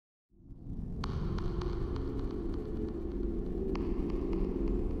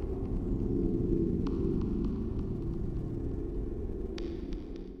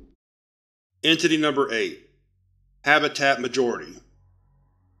Entity Number 8. Habitat Majority.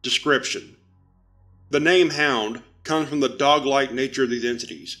 Description: the name Hound comes from the dog-like nature of these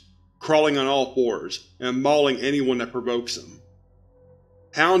entities, crawling on all fours and mauling anyone that provokes them.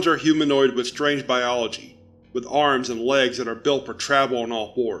 Hounds are humanoids with strange biology, with arms and legs that are built for travel on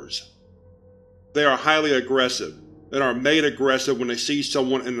all fours. They are highly aggressive, and are made aggressive when they see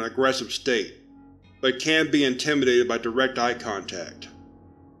someone in an aggressive state, but can be intimidated by direct eye contact.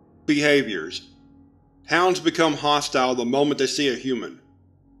 Behaviors: Hounds become hostile the moment they see a human.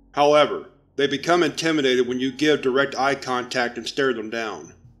 However, they become intimidated when you give direct eye contact and stare them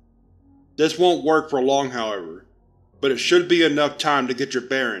down. This won't work for long, however, but it should be enough time to get your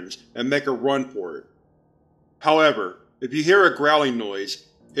bearings and make a run for it. However, if you hear a growling noise,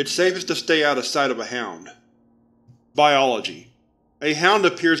 it's safest to stay out of sight of a hound. Biology: a hound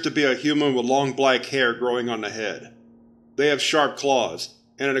appears to be a human with long black hair growing on the head. They have sharp claws,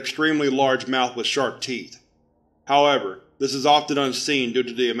 and an extremely large mouth with sharp teeth. However, this is often unseen due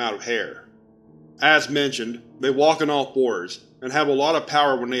to the amount of hair. As mentioned, they walk on all fours, and have a lot of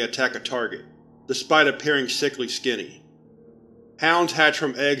power when they attack a target, despite appearing sickly skinny. Hounds hatch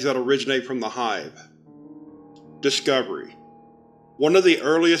from eggs that originate from the hive. Discovery: one of the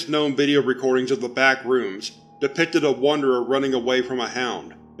earliest known video recordings of the Backrooms depicted a wanderer running away from a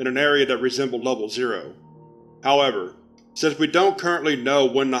hound in an area that resembled Level 0. However, since we don't currently know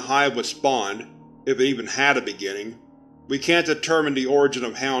when the hive was spawned, if it even had a beginning, we can't determine the origin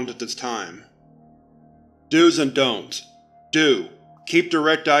of hounds at this time. Do's and don'ts. Do: keep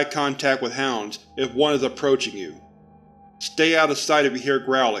direct eye contact with hounds if one is approaching you. Stay out of sight if you hear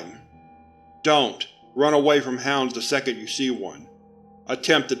growling. Don't: run away from hounds the second you see one.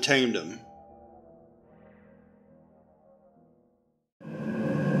 Attempt to tame them.